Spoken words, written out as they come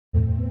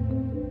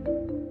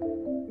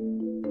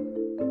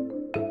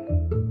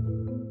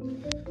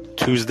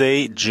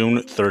Tuesday, June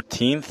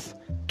 13th,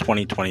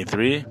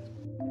 2023.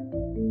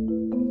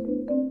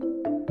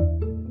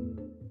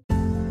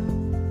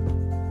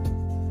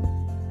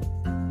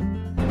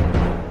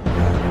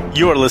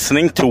 You are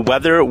listening to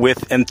Weather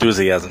with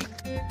Enthusiasm.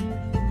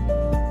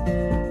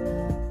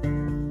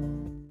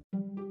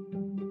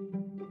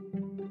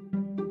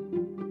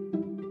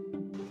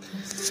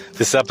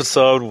 This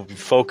episode will be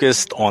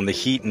focused on the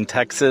heat in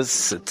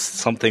Texas. It's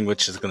something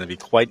which is going to be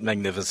quite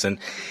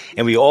magnificent.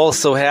 And we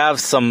also have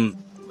some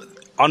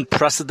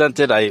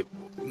unprecedented,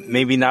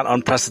 maybe not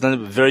unprecedented,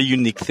 but very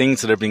unique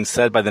things that are being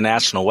said by the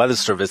National Weather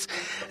Service,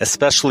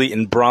 especially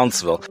in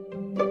Brownsville.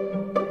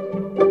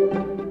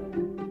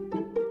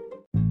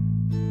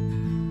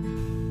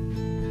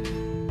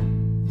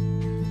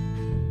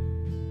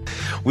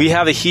 We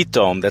have a heat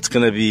dome that's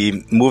going to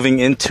be moving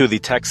into the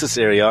Texas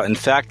area. In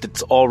fact,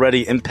 it's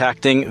already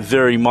impacting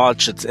very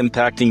much. It's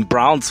impacting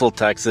Brownsville,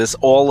 Texas,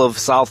 all of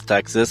South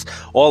Texas,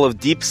 all of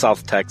deep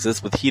South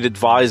Texas, with heat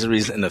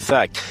advisories in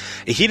effect.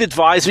 A heat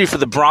advisory for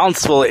the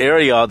Brownsville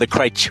area, the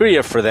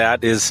criteria for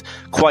that is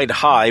quite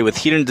high, with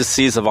heat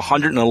indices of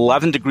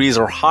 111 degrees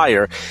or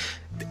higher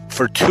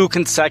for 2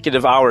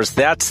 consecutive hours.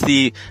 That's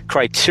the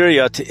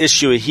criteria to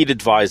issue a heat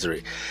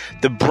advisory.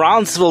 The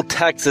Brownsville,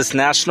 Texas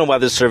National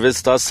Weather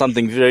Service does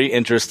something very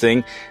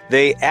interesting.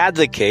 They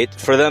advocate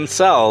for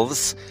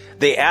themselves.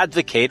 They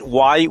advocate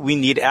why we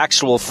need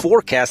actual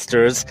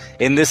forecasters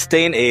in this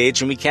day and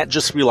age, and we can't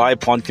just rely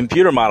upon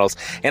computer models.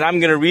 And I'm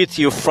going to read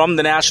to you from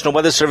the National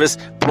Weather Service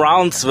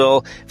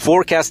Brownsville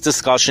forecast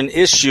discussion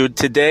issued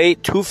today,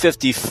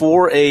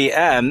 2:54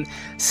 a.m.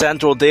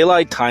 Central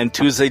Daylight Time,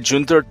 Tuesday,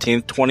 June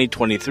 13th,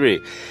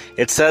 2023.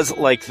 It says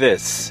like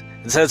this.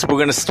 It says, we're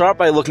going to start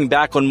by looking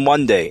back on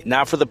Monday,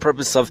 not for the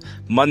purpose of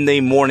Monday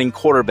morning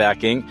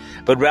quarterbacking,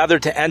 but rather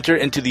to enter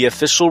into the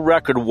official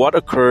record what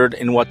occurred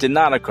and what did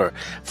not occur.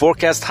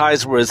 Forecast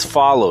highs were as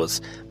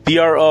follows.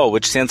 BRO,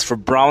 which stands for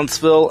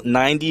Brownsville,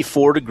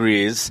 94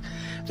 degrees.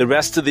 The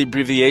rest of the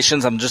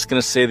abbreviations, I'm just going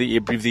to say the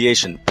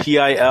abbreviation.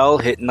 PIL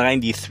hit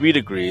 93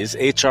 degrees,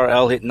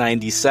 HRL hit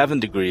 97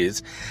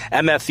 degrees,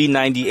 MFE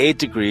 98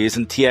 degrees,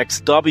 and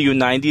TXW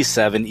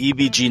 97,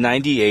 EBG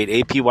 98,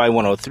 APY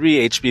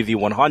 103, HBV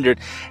 100,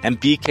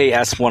 and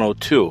BKS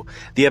 102.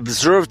 The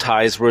observed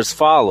highs were as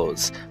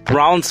follows.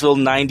 Brownsville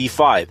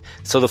 95.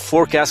 So the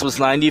forecast was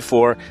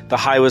 94, the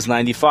high was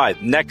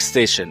 95. Next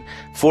station,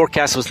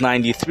 forecast was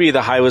 93,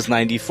 the high was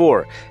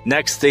 94.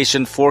 Next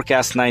station,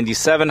 forecast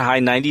 97, high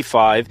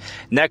 95.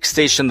 Next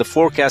station, the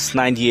forecast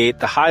 98,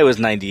 the high was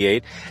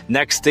 98.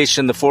 Next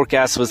station, the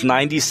forecast was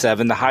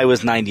 97, the high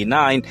was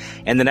 99.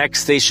 And the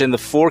next station, the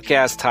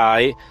forecast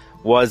high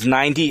was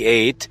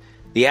 98,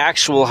 the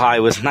actual high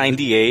was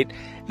 98.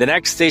 The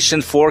next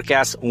station,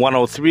 forecast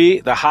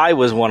 103, the high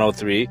was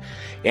 103.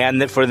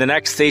 And for the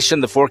next station,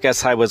 the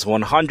forecast high was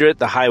 100,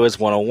 the high was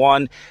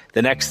 101.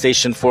 The next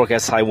station,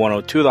 forecast high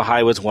 102, the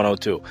high was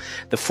 102.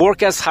 The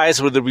forecast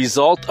highs were the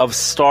result of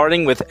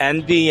starting with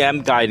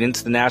NBM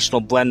guidance, the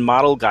National Blend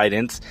Model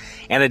guidance,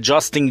 and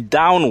adjusting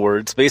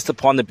downwards based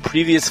upon the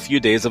previous few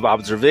days of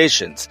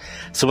observations.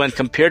 So when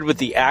compared with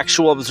the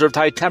actual observed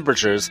high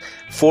temperatures,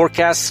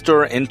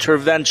 forecaster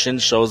intervention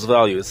shows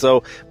value.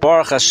 So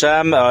Baruch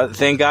Hashem,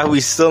 thank God we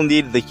still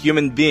need the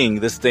human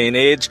being this day and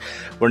age.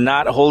 We're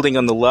not holding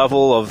on the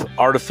level of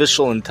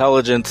artificial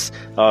intelligence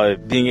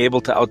being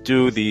able to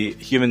outdo the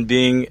human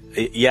being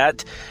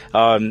yet,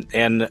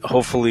 and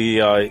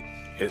hopefully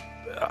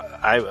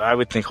I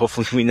would think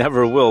hopefully we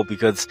never will,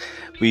 because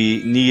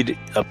we need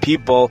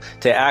people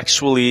to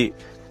actually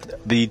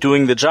be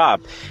doing the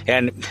job.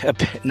 And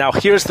now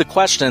here's the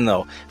question,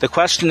 though. The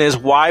question is,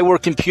 why were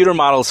computer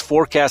models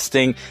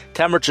forecasting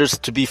temperatures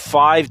to be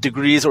 5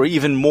 degrees or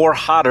even more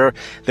hotter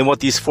than what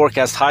these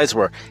forecast highs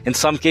were? In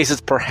some cases,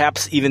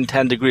 perhaps even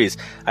 10 degrees.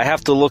 I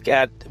have to look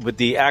at what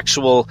the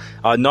actual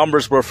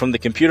numbers were from the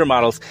computer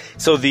models.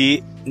 So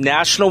the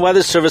National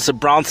Weather Service of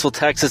Brownsville,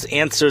 Texas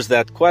answers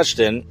that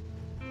question.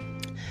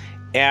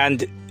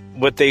 And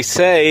what they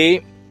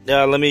say,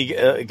 let me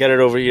get it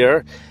over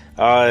here.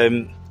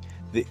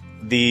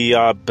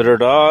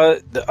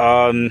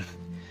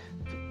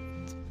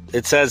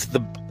 It says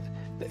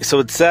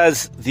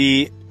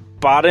the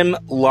bottom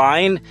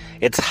line,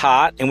 it's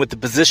hot, and with the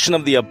position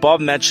of the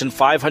above-mentioned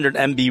 500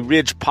 MB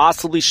ridge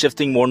possibly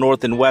shifting more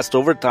north and west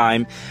over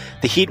time,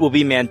 the heat will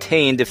be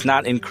maintained, if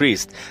not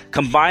increased.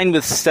 Combined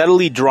with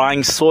steadily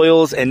drying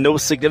soils and no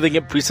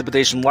significant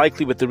precipitation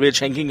likely with the ridge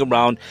hanging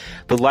around,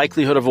 the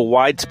likelihood of a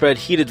widespread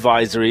heat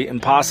advisory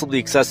and possibly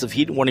excessive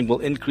heat warning will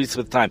increase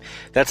with time.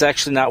 That's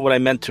actually not what I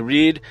meant to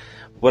read.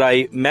 What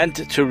I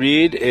meant to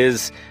read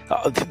is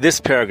this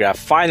paragraph.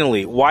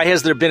 Finally, why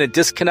has there been a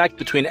disconnect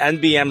between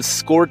NBM's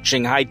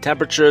scorching high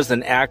temperatures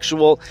and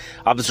actual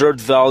observed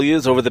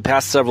values over the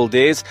past several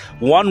days?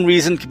 One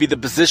reason could be the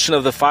position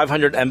of the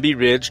 500 MB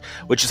ridge,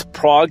 which is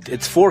progged.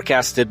 It's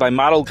forecasted by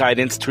model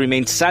guidance to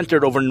remain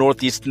centered over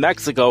northeast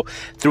Mexico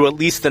through at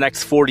least the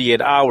next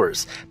 48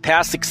 hours.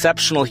 Past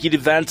exceptional heat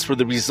events were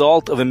the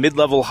result of a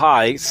mid-level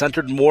high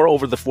centered more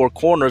over the Four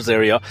Corners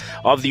area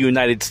of the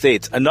United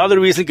States. Another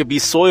reason could be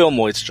soil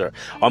moisture. moisture.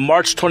 On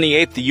March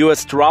 28th, the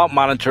U.S. Drought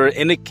Monitor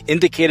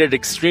indicated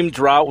extreme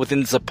drought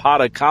within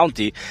Zapata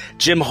County,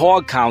 Jim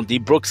Hogg County,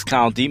 Brooks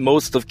County,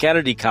 most of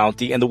Kennedy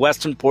County, and the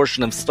western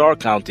portion of Starr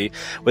County,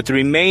 with the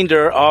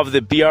remainder of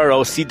the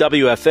BRO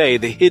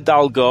CWFA, the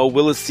Hidalgo,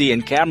 Willacy,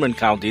 and Cameron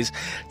counties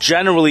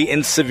generally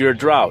in severe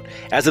drought.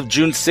 As of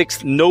June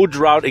 6th, no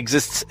drought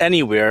exists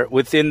anywhere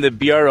within the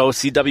BRO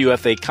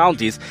CWFA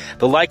counties,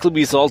 the likely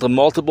result of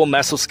multiple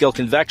mesoscale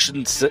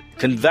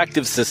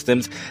convective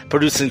systems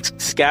producing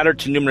scattered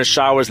to numerous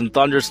showers and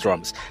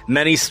thunderstorms,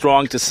 many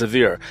strong to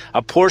severe.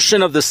 A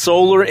portion of the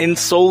solar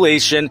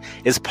insolation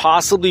is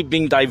possibly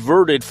being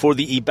diverted for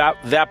the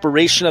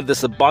evaporation of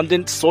this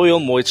abundant soil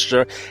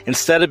moisture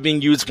instead of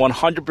being used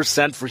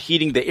 100% for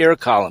heating the air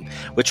column,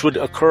 which would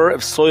occur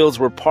if soils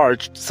were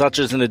parched, such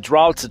as in a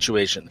drought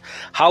situation.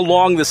 How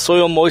long the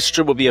soil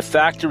moisture will be a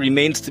factor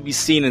remains to be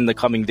seen in the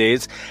coming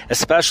days,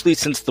 especially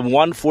since the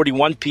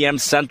 1:41 p.m.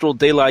 Central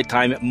Daylight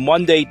Time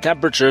Monday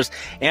temperatures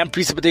and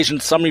precipitation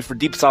summary for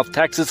Deep South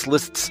Texas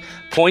lists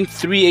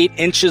 0.38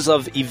 inches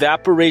of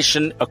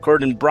evaporation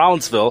occurred in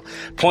Brownsville,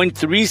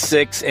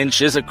 0.36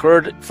 inches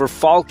occurred for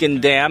Falcon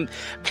Dam,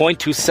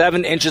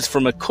 0.27 inches for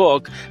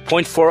McCook,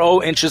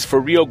 0.40 inches for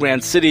Rio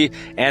Grande City,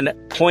 and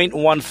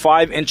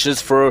 0.15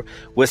 inches for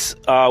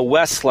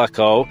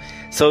Westlaco.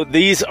 So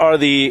these are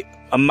the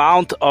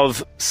amount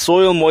of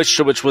soil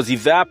moisture which was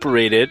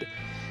evaporated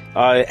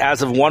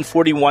as of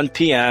 1:41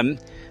 p.m.,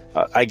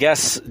 I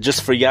guess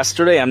just for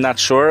yesterday. I'm not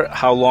sure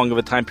how long of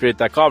a time period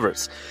that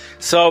covers.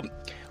 So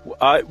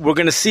we're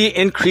going to see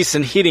increase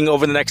in heating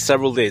over the next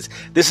several days.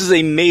 This is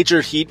a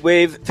major heat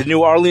wave. The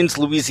New Orleans,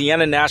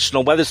 Louisiana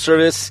National Weather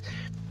Service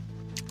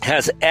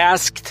has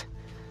asked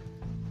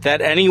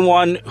that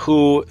anyone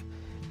who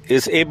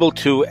is able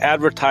to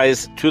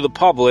advertise to the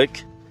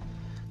public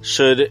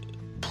should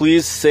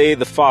please say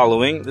the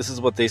following. This is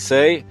what they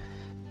say.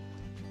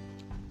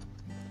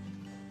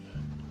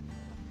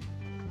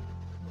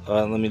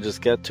 Let me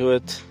just get to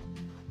it.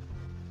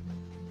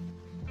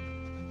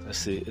 I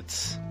see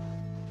it's...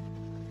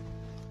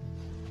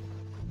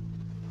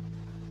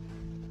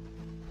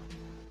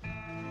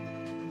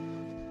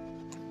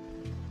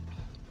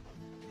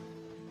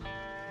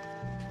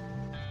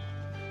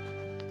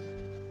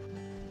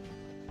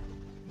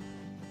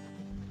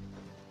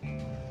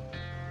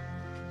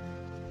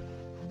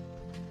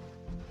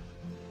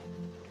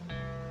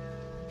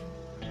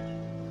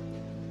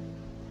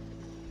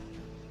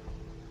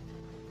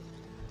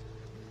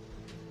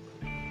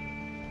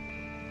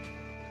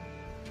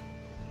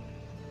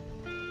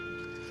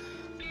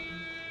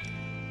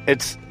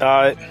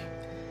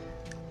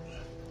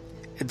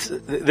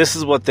 This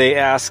is what they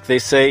ask. They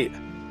say,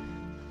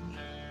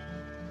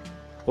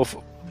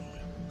 well,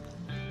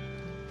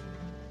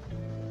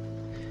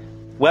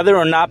 whether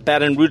or not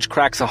Baton Rouge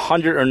cracks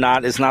 100 or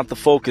not is not the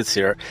focus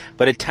here,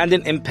 but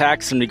attendant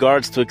impacts in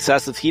regards to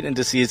excessive heat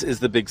indices is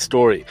the big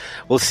story.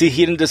 We'll see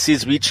heat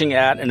indices reaching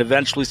at and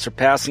eventually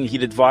surpassing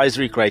heat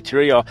advisory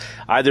criteria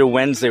either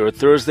Wednesday or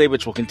Thursday,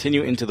 which will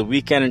continue into the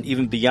weekend and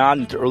even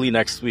beyond into early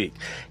next week.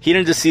 Heat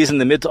indices in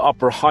the mid to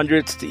upper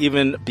hundreds to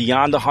even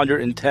beyond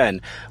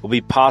 110 will be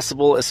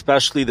possible,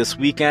 especially this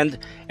weekend,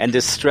 and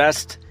is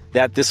stressed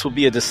that this will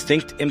be a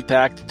distinct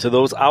impact to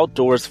those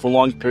outdoors for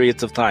long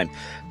periods of time.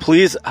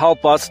 Please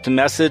help us to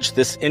message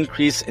this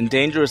increase in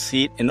dangerous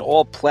heat in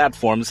all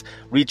platforms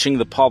reaching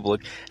the public,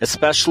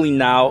 especially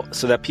now,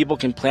 so that people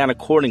can plan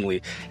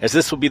accordingly, as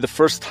this will be the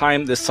first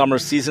time this summer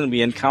season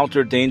we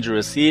encounter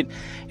dangerous heat,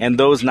 and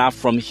those not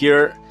from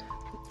here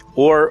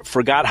or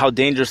forgot how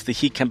dangerous the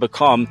heat can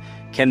become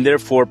can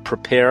therefore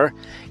prepare.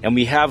 And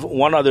we have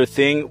one other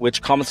thing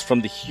which comes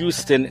from the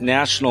Houston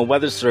National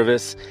Weather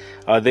Service.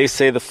 They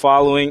say the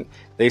following.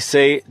 They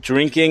say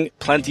drinking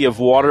plenty of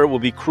water will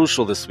be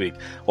crucial this week.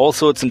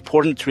 Also, it's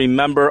important to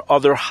remember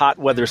other hot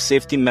weather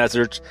safety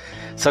measures,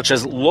 such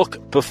as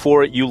look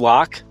before you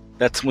lock.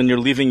 That's when you're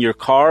leaving your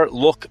car.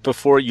 Look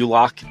before you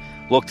lock.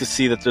 Look to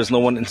see that there's no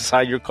one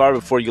inside your car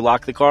before you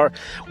lock the car.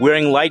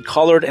 Wearing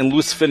light-colored and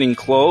loose-fitting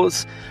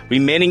clothes.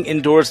 Remaining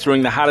indoors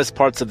during the hottest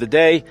parts of the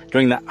day,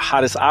 during the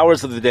hottest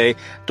hours of the day.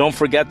 Don't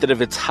forget that if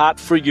it's hot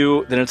for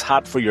you, then it's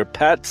hot for your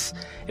pets.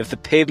 If the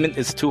pavement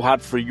is too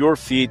hot for your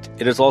feet,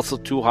 it is also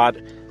too hot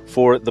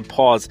for the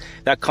paws.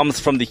 That comes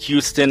from the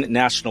Houston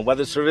National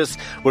Weather Service.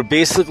 We're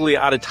basically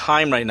out of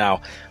time right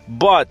now.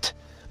 But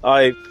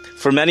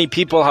for many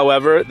people,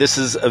 however, this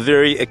is a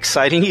very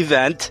exciting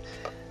event.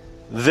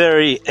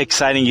 Very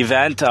exciting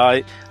event.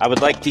 I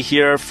would like to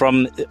hear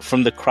from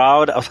the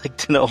crowd. I would like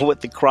to know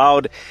what the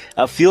crowd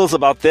feels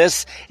about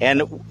this,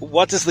 and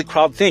what does the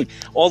crowd think?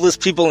 All those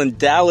people in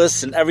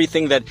Dallas and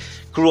everything that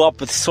grew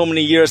up with so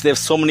many years, they have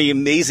so many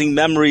amazing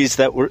memories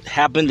that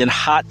happened in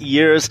hot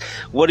years.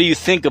 What do you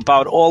think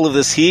about all of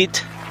this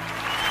heat?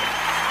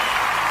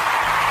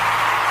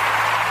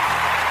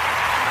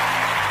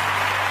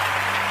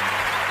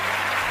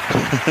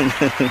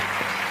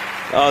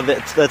 Oh,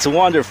 that's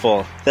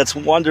wonderful. That's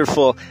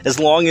wonderful. As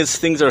long as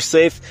things are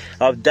safe.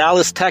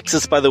 Dallas,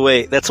 Texas, by the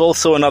way, that's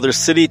also another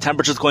city.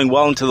 Temperatures going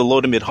well into the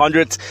low to mid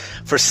hundreds.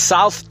 For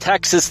South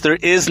Texas, there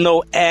is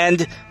no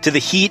end to the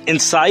heat in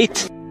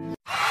sight.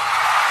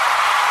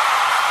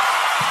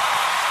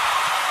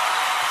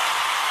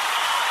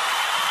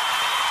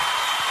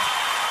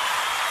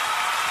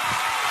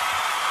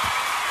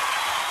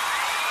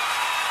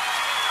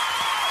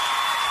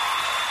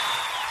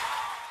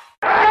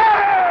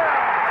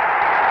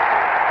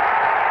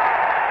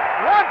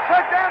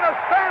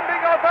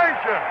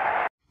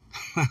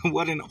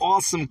 What an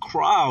awesome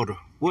crowd.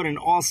 What an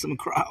awesome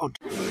crowd.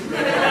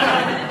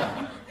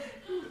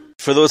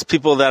 For those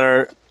people that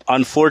are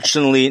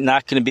unfortunately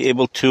not going to be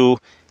able to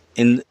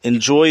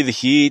enjoy the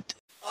heat,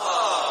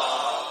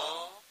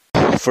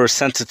 for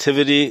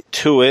sensitivity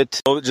to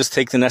it, just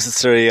take the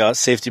necessary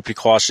safety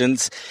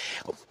precautions.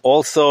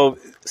 Also,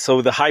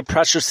 so the high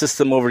pressure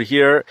system over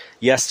here,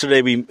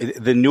 yesterday,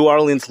 the New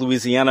Orleans,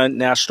 Louisiana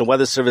National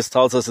Weather Service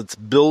tells us it's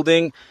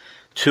building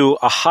to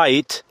a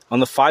height on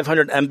the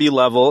 500 MB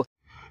level.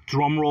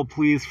 Drum roll,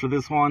 please, for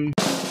this one.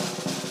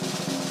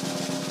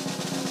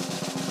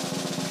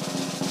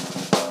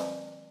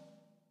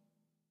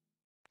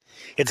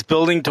 It's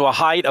building to a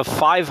height of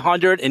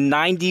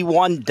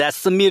 591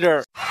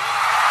 decimeter.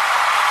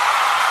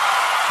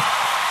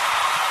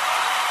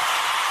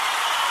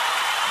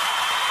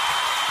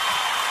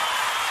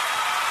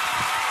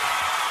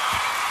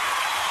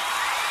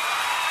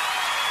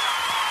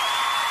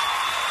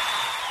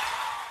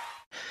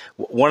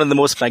 One of the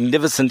most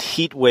magnificent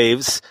heat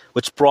waves,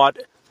 which brought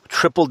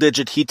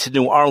triple-digit heat to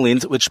New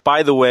Orleans, which,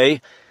 by the way,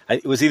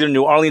 it was either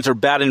New Orleans or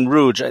Baton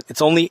Rouge.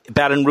 It's only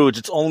Baton Rouge.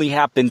 It's only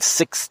happened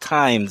 6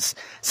 times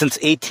since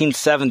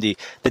 1870.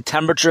 The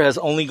temperature has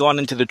only gone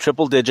into the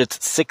triple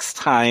digits 6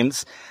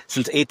 times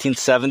since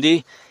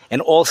 1870,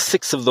 and all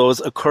 6 of those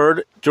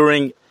occurred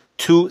during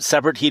 2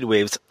 separate heat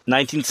waves,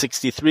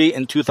 1963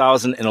 and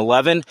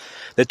 2011.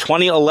 The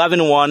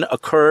 2011 one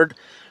occurred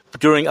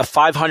during a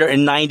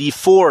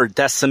 594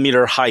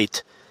 decimeter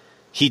height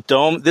heat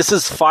dome. This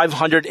is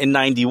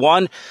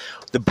 591.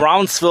 The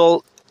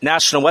Brownsville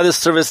National Weather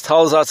Service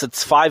tells us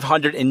it's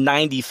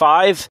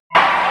 595.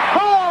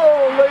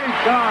 Holy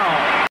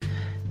cow!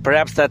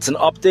 Perhaps that's an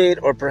update,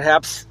 or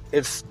perhaps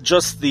it's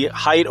just the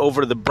height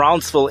over the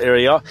Brownsville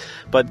area,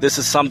 but this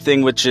is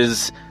something which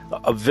is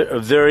a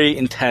very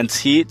intense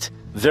heat,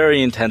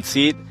 very intense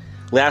heat.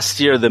 Last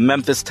year, the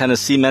Memphis,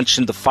 Tennessee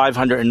mentioned the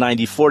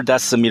 594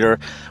 decimeter,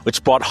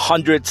 which brought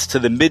hundreds to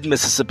the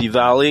mid-Mississippi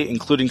Valley,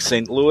 including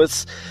St.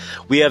 Louis.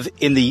 We have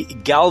in the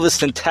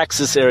Galveston,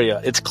 Texas area,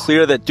 it's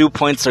clear that dew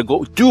points are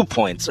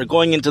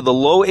going into the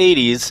low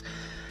 80s,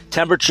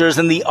 temperatures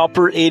in the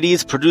upper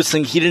 80s,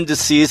 producing heat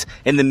indices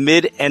in the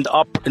mid and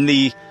up in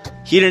the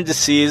heat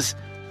indices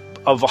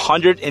of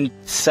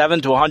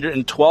 107 to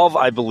 112,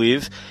 I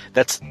believe.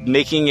 That's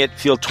making it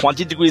feel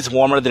 20 degrees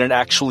warmer than it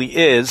actually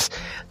is.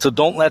 So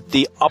don't let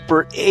the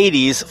upper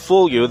 80s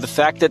fool you. The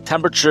fact that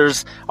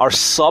temperatures are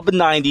sub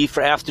 90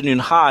 for afternoon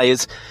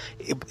highs,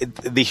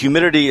 the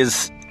humidity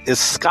is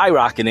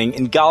skyrocketing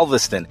in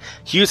Galveston.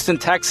 Houston,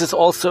 Texas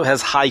also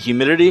has high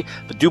humidity,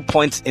 but dew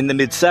points in the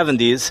mid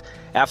 70s.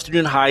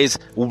 Afternoon highs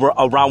were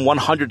around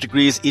 100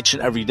 degrees each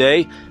and every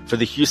day for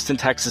the Houston,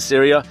 Texas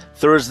area.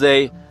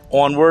 Thursday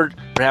onward,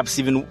 perhaps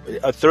even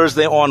a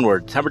Thursday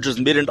onward. Temperatures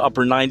mid and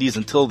upper 90s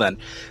until then.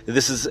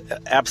 This is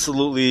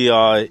absolutely,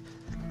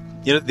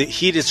 the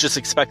heat is just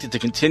expected to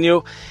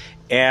continue,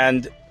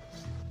 and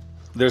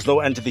there's no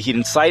end to the heat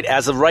in sight.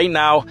 As of right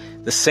now,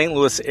 the St.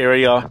 Louis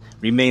area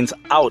remains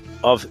out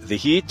of the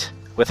heat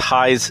with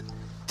highs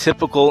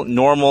typical,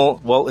 normal.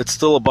 Well, it's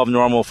still above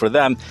normal for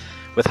them,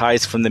 with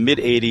highs from the mid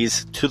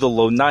 80s to the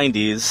low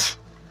 90s.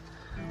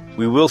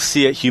 We will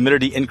see a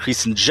humidity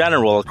increase in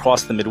general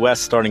across the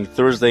Midwest starting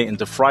Thursday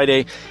into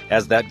Friday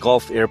as that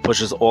Gulf air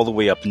pushes all the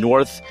way up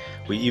north.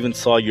 We even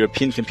saw a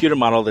European computer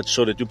model that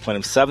showed a dew point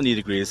of 70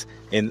 degrees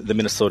in the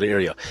Minnesota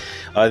area.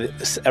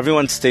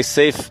 Everyone stay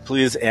safe,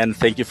 please, and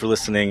thank you for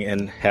listening,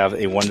 and have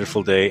a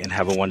wonderful day and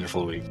have a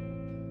wonderful week.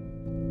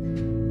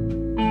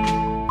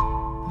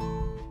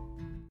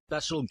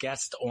 Special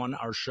guest on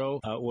our show.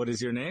 What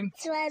is your name?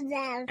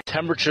 Sweden.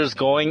 Temperatures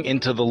going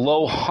into the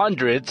low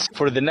hundreds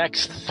for the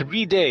next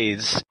 3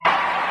 days.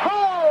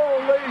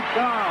 Holy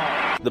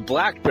cow! The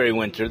blackberry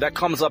winter, that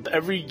comes up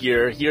every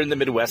year here in the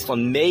Midwest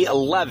on May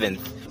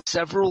 11th.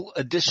 Several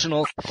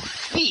additional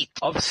feet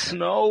of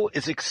snow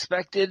is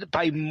expected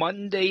by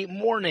Monday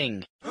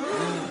morning.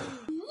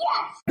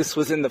 This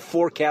was in the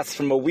forecast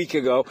from a week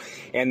ago,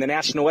 and the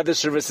National Weather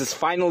Service is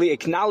finally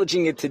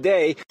acknowledging it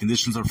today.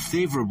 Conditions are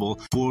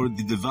favorable for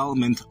the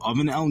development of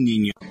an El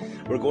Nino.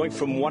 We're going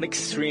from one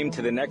extreme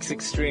to the next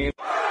extreme.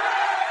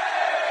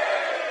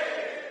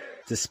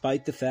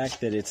 Despite the fact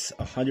that it's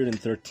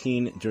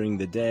 113 during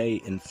the day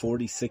and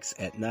 46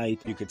 at night,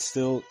 you could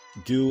still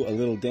do a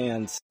little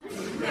dance.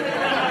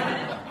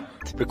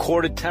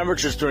 Recorded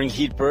temperatures during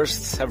heat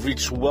bursts have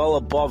reached well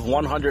above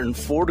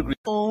 104 degrees.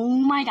 Oh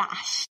my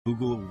gosh.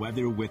 Google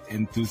weather with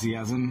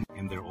enthusiasm,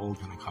 and they're all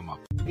going to come up.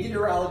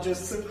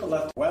 Meteorologist Simcha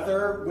left.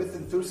 Weather with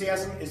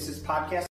Enthusiasm is his podcast.